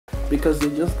because they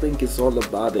just think it's all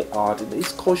about the art.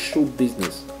 It's called show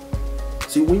business.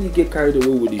 See, when you get carried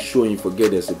away with the show and you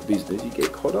forget there's a business, you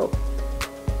get caught up.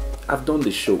 I've done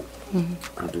the show.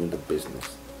 I'm doing the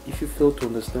business. If you fail to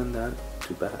understand that,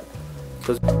 too bad.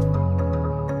 Because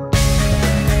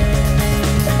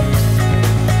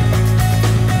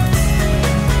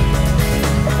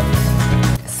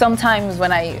sometimes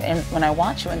when I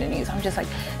watch you in the news, I'm just like,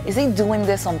 is he doing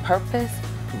this on purpose,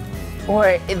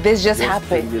 or this just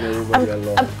happened?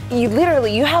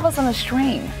 You have us on a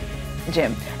string,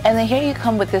 Jim, and then here you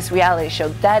come with this reality show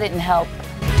that didn't help.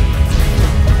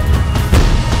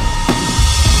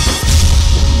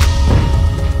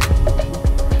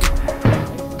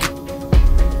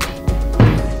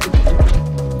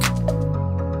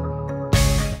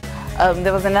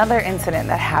 There was another incident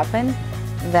that happened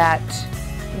that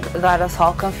got us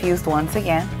all confused once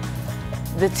again.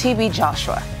 The TB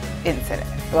Joshua incident.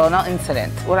 Well, not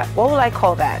incident. What would I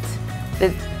call that?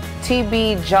 The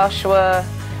TB Joshua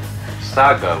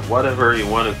saga, whatever you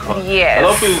want to call it. Yes. A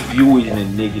lot of people view it in a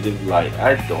negative light.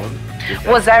 I don't.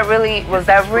 Was that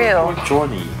real?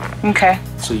 Journey. Okay.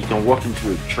 So you can walk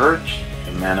into a church,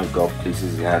 a man of God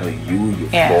places his hand on you, you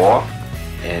fall,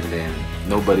 and then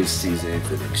nobody sees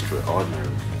anything extraordinary.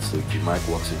 So Mike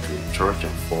walks into a church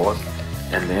and falls,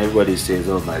 and then everybody says,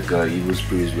 "Oh my God, evil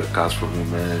spirits were cast from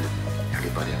him," and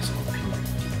everybody has an opinion.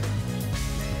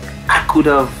 I could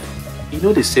have, you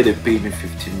know, they say they paid me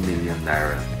 15 million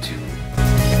naira to.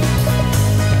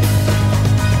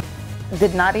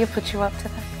 Did Nadia put you up to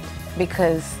that?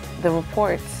 Because the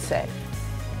reports said,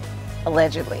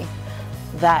 allegedly,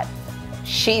 that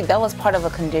that was part of a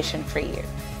condition for you,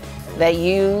 that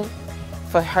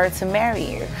for her to marry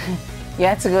you, you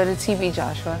had to go to TB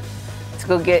Joshua to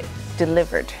go get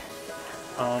delivered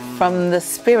from the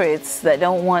spirits that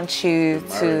don't want you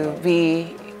to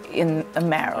be in a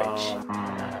marriage.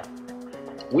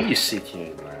 When you sit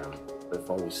here now,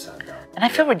 before we sat down. And I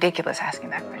feel ridiculous asking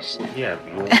that question. Yeah,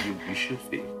 you should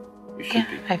be. You should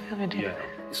be. I feel ridiculous.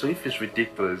 Yeah. So if it's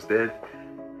ridiculous, then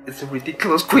it's a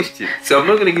ridiculous question. So I'm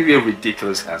not going to give you a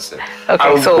ridiculous answer. Okay,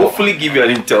 I will so hopefully give you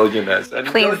an intelligent answer.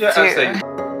 Please do.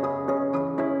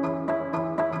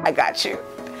 I got you.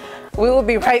 We will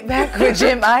be right back with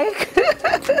Jim Iyke.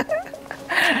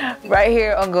 Right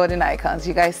here on Golden Icons.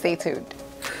 You guys stay tuned.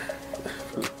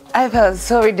 I felt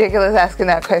so ridiculous asking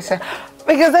that question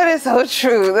because that is so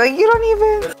true. Like, you don't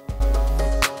even...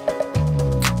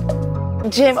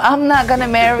 Jim, I'm not gonna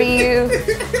marry you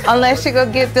unless you go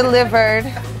get delivered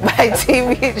by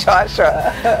TB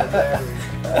Joshua.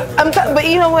 But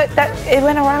you know what? It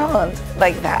went around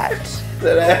like that.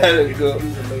 That I had to go.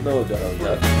 No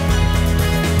doubt.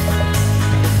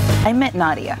 I met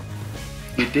Nadia.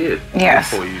 You did? Yes.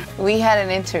 For you. We had an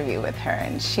interview with her,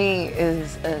 and she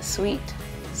is a sweet,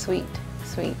 sweet,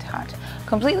 sweetheart.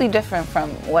 Completely different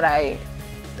from what I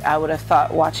would have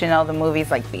thought watching all the movies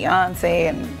like Beyonce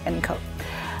and co.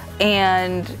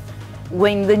 And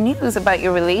when the news about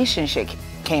your relationship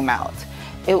came out,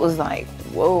 it was like,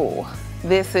 whoa,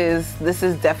 this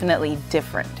is definitely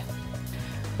different.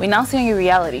 We now see on your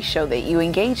reality show that you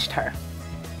engaged her.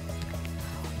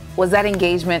 Was that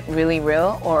engagement really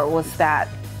real, or was that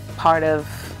part of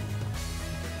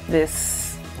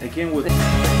this? Again, with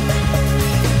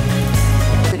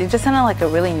it just sounded like a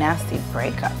really nasty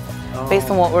breakup,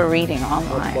 based on what we're reading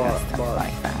online and stuff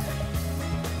like that.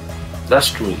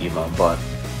 That's true, Ima, but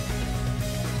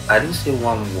I didn't say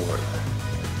one word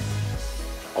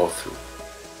all through.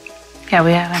 Yeah,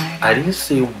 we haven't. I didn't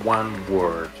say one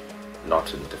word,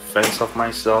 not in defense of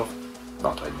myself,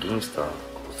 not against her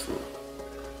all through.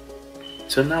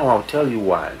 So now I'll tell you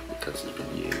why, because it's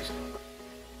been years.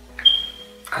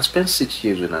 I spent 6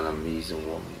 years with an amazing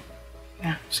woman.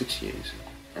 Yeah. 6 years.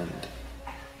 And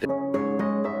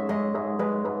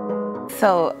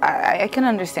so I can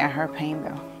understand her pain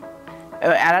though.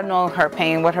 I don't know her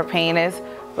pain, what her pain is,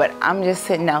 but I'm just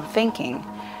sitting now thinking,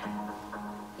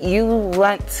 you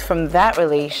went from that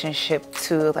relationship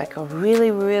to like a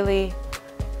really, really,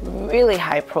 really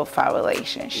high profile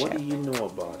relationship. what do you know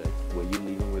about it? Were you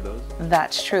living with us?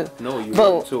 That's true. No, you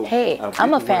but weren't. So, hey,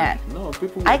 I'm a fan. No,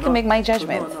 people I can make my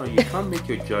judgment. No, you can't make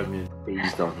your judgment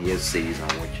based on hearsays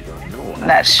and what you don't know.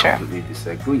 That's true. I completely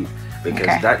disagree.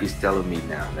 Because that is telling me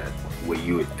now that were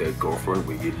you the girlfriend,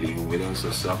 were you living with us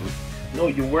or something? No,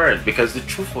 you weren't. Because the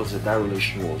truth was that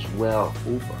relationship was well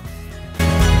over.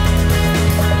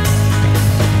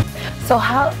 So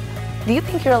how do you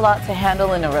think you're allowed to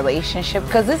handle in a relationship?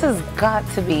 Because this has got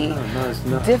to be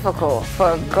difficult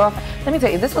for a girlfriend. Let me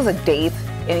tell you, this was a date,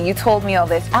 and you told me all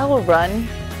this. I will run.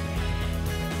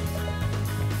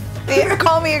 Yeah,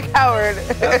 call me a coward.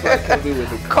 That's why I can't be with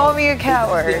the coward. Call me a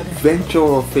coward. The adventure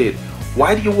of it.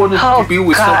 Why do you want to be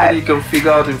with somebody you can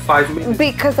figure out in 5 minutes?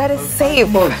 Because that is safe.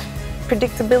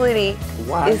 Predictability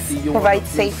provides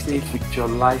safety. Safe with your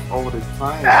life all the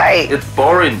time. Right. It's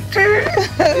boring. Look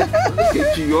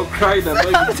at you, you're crying.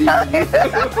 I'm not even you.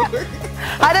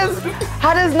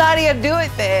 How does Nadia do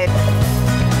it then?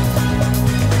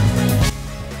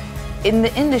 In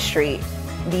the industry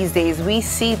these days, we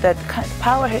see that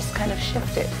power has kind of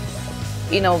shifted.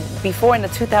 You know, before in the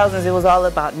 2000s, it was all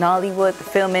about Nollywood, the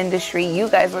film industry. You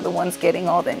guys were the ones getting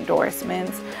all the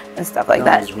endorsements and stuff like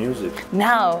that. Now it's music.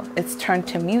 Now it's turned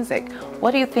to music.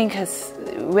 What do you think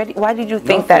why did you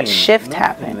think that shift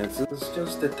happened? It's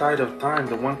just the tide of time.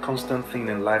 The one constant thing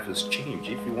in life is change.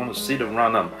 If you want to sit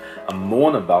around and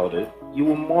mourn about it, you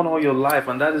will mourn all your life,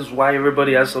 and that is why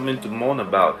everybody has something to mourn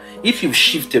about. If you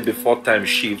shifted before time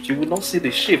shift, you will not see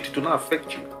the shift. It will not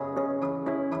affect you.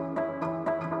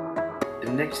 The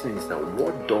next thing is that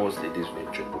what doors did this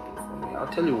venture open for me? I'll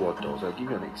tell you what doors. I'll give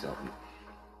you an example.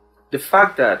 The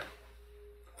fact that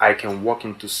I can walk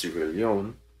into Sierra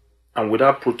Leone and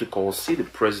without protocol see the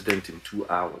president in 2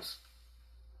 hours.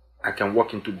 I can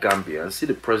walk into Gambia and see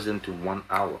the president in 1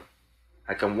 hour.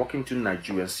 I can walk into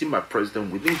Nigeria and see my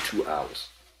president within 2 hours.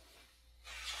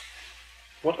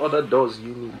 What other doors do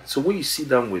you need? So when you sit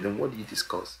down with them, what do you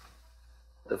discuss?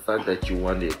 The fact that you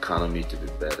want the economy to be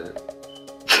better.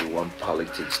 You want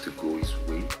politics to go his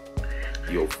way.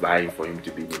 You're vying for him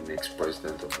to be the next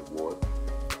president of the world.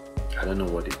 I don't know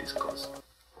what they discuss.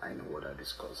 I know what I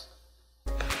discuss.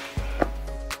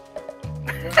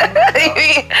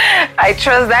 I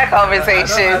trust that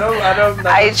conversation.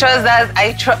 I trust that.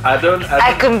 I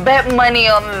can bet money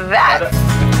on that.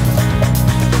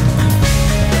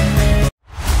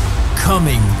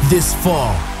 Coming this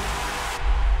fall.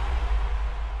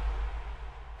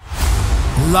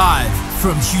 Live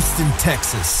from Houston,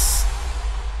 Texas.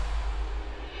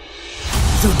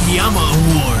 The Guillama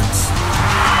Awards.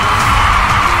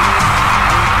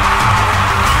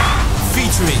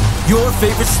 Featuring your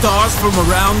favorite stars from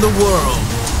around the world.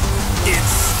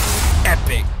 It's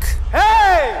epic.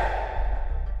 Hey!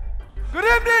 Good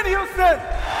evening, Houston!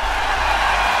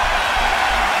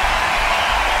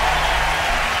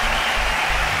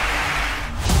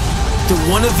 The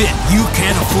one event you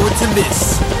can't afford to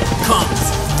miss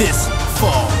comes this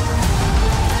fall.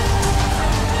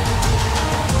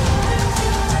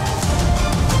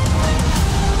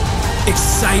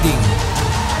 Exciting.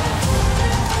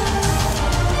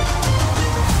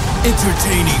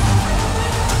 Entertaining.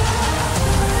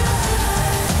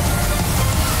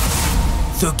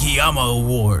 The Guillama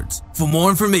Awards. For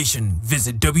more information,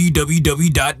 visit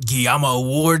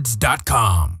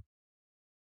www.guillamaawards.com.